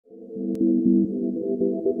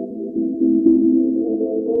Hello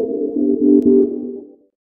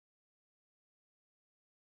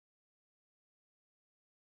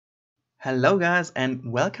guys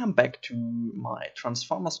and welcome back to my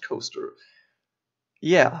Transformers coaster.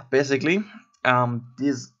 Yeah, basically,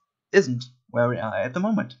 this isn't where we are at the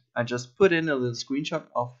moment. I just put in a little screenshot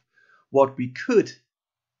of what we could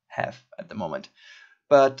have at the moment.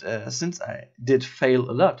 But since I did fail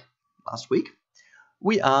a lot last week,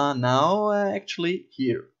 we are now actually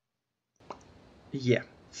here. Yeah,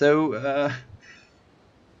 so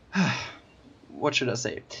what should I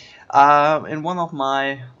say? In one of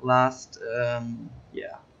my last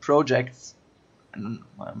projects, and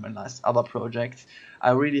my last other projects,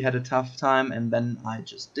 I really had a tough time, and then I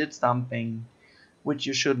just did something which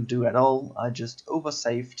you shouldn't do at all. I just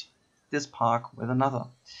oversaved this park with another.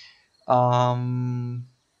 Um,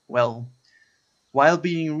 well, while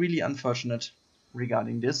being really unfortunate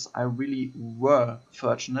regarding this, I really were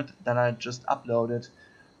fortunate that I just uploaded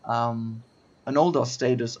um, an older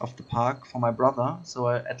status of the park for my brother, so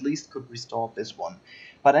I at least could restore this one.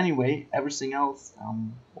 But anyway, everything else,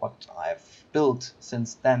 what I've built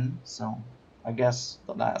since then, so I guess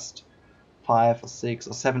the last 5 or 6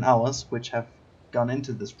 or 7 hours which have gone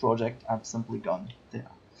into this project, I've simply gone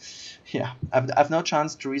there. Yeah, I've no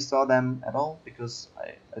chance to restore them at all because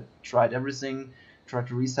I tried everything, tried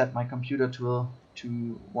to reset my computer to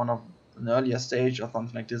one of an earlier stage or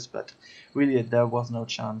something like this, but really there was no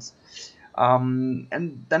chance.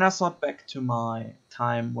 And then I thought back to my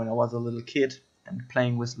time when I was a little kid and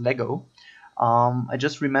playing with Lego. I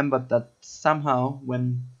just remembered that somehow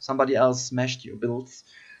when somebody else smashed your builds,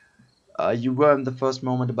 you were in the first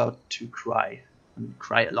moment about to cry, and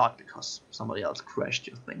cry a lot because somebody else crashed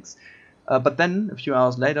your things. But then a few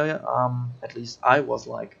hours later, at least I was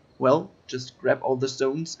like, well, just grab all the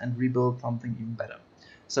stones and rebuild something even better.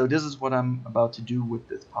 So this is what I'm about to do with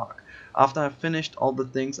this park. After I've finished all the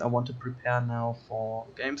things I want to prepare now for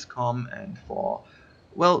Gamescom and for,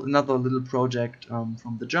 well, another little project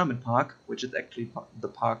from the German park, which is actually the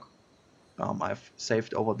park I've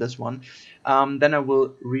saved over this one. Then I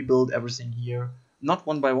will rebuild everything here, not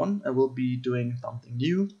one by one. I will be doing something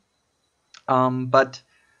new. But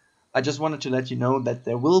I just wanted to let you know that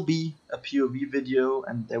there will be a POV video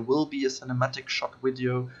and there will be a cinematic shot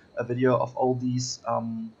video, a video of all these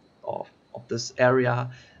of this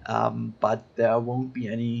area, but there won't be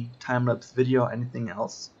any time-lapse video or anything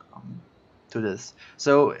else to this.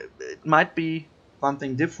 So it might be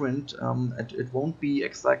something different. It won't be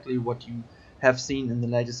exactly what you have seen in the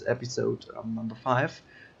latest episode, number 5.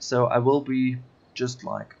 So I will be just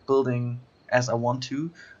like building as I want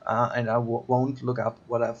to, and I won't look up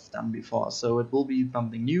what I've done before. So it will be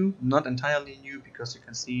something new, not entirely new, because you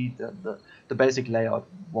can see the basic layout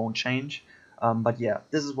won't change. But yeah,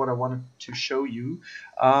 this is what I wanted to show you,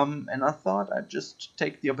 and I thought I'd just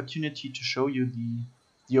take the opportunity to show you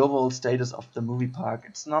the overall status of the movie park.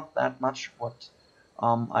 It's not that much what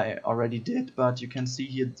I already did, but you can see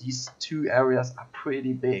here these two areas are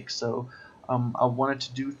pretty big. So I wanted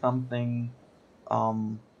to do something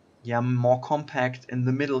more compact in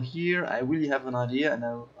the middle here. I really have an idea, and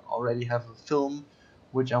I already have a film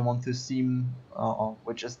which I want to theme, or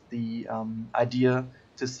which is the idea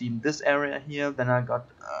to theme this area here. Then I got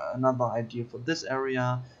another idea for this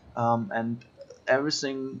area, and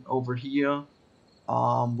everything over here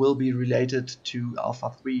will be related to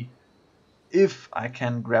Alpha 3 if I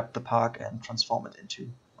can grab the park and transform it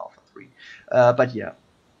into Alpha 3. But yeah,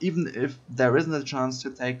 even if there isn't a chance to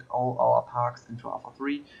take all our parks into Alpha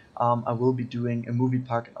 3, I will be doing a movie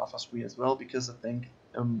park in Alpha 3 as well, because I think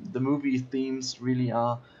the movie themes really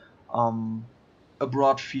are a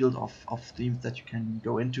broad field of themes that you can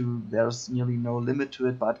go into. There's nearly no limit to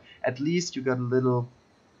it, but at least you got a little,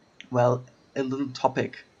 well, a little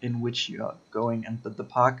topic in which you are going, and the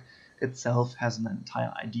park itself has an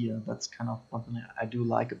entire idea. That's kind of what I do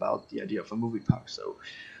like about the idea of a movie park. So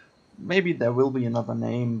maybe there will be another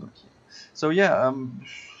name, but yeah. So yeah,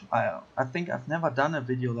 I think I've never done a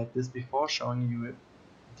video like this before, showing you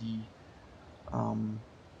um,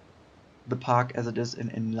 the park as it is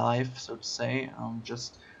in life, so to say.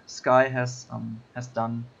 Just Sky has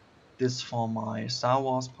done this for my Star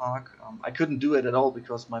Wars park. I couldn't do it at all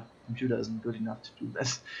because my computer isn't good enough to do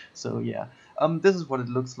this. So yeah, this is what it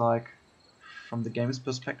looks like from the game's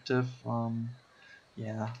perspective.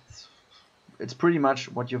 Yeah, it's pretty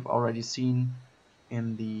much what you've already seen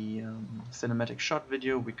in the cinematic shot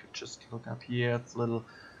video. We could just look up here. It's a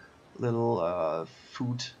little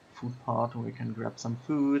food part where we can grab some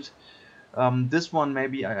food. This one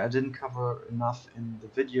maybe I didn't cover enough in the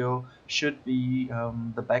video. Should be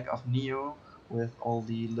the back of Neo, with all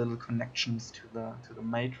the little connections to the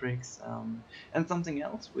matrix, and something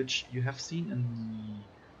else which you have seen in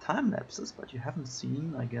the time lapses, but you haven't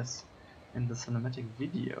seen, I guess, in the cinematic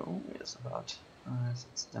video, is about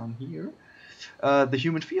it's down here, the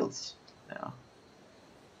human fields. Yeah,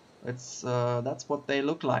 it's that's what they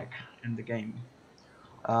look like in the game,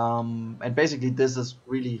 and basically this is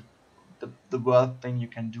really the worst thing you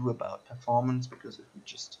can do about performance, because if we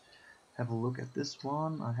just have a look at this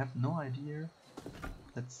one, I have no idea.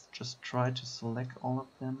 Let's just try to select all of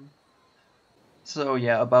them. So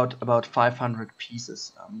yeah, about 500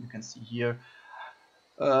 pieces, you can see here.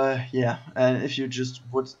 Yeah, and if you just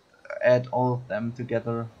would add all of them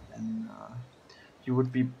together, then you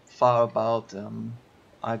would be far about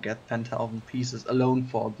I get 10,000 pieces alone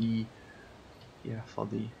for the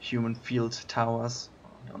human field towers.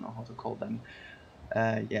 I don't know how to call them.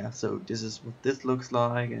 Yeah, so this is what this looks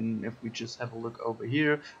like, and if we just have a look over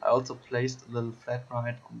here, I also placed a little flat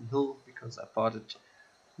ride on the hill because I thought it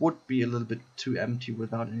would be a little bit too empty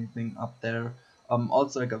without anything up there.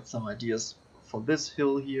 Also I got some ideas for this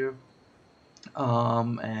hill here,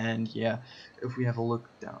 and yeah, if we have a look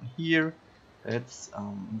down here, it's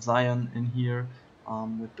Zion in here,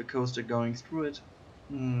 with the coaster going through it.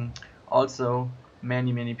 Also,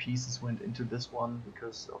 many pieces went into this one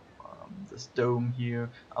because of this dome here,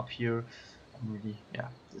 up here. Really, yeah,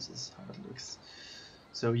 this is how it looks.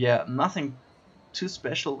 So yeah, nothing too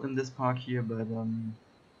special in this park here, but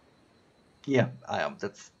yeah,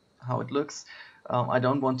 that's how it looks. I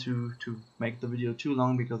don't want to make the video too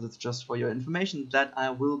long because it's just for your information that I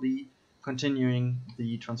will be continuing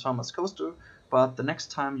the Transformers coaster, but the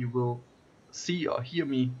next time you will see or hear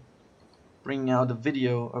me bringing out a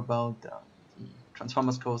video about the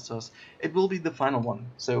Transformers coasters, it will be the final one.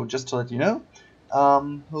 So just to let you know,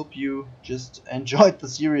 hope you just enjoyed the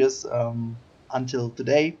series until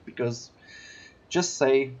today, because just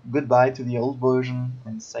say goodbye to the old version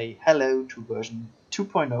and say hello to version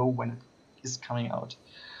 2.0 when it is coming out.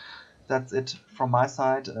 That's it from my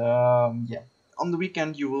side. Yeah, on the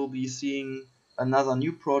weekend you will be seeing another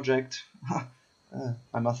new project.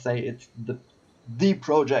 I must say it's the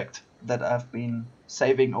project that I've been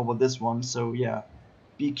saving over this one. So yeah,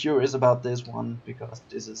 be curious about this one, because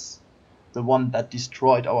this is the one that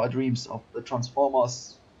destroyed our dreams of the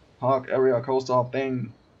Transformers Park Area Coaster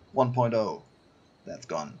Bang 1.0. That's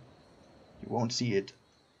gone. You won't see it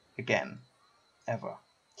again, ever.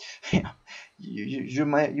 Yeah, you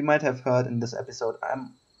might have heard in this episode,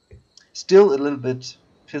 I'm still a little bit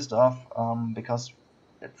pissed off, because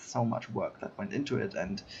it's so much work that went into it,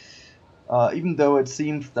 and even though it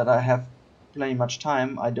seems that I have plenty much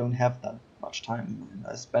time, I don't have that much time. And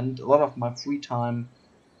I spend a lot of my free time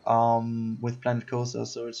with Planet Coaster,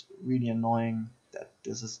 so it's really annoying that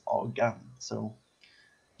this is all gone. So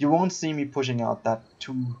you won't see me pushing out that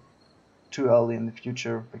too early in the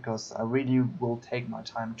future, because I really will take my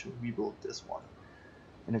time to rebuild this one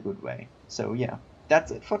in a good way. So yeah,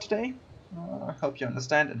 that's it for today. I hope you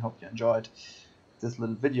understand and hope you enjoyed this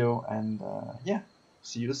little video, and yeah,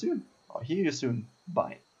 see you soon, or hear you soon.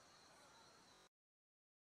 Bye.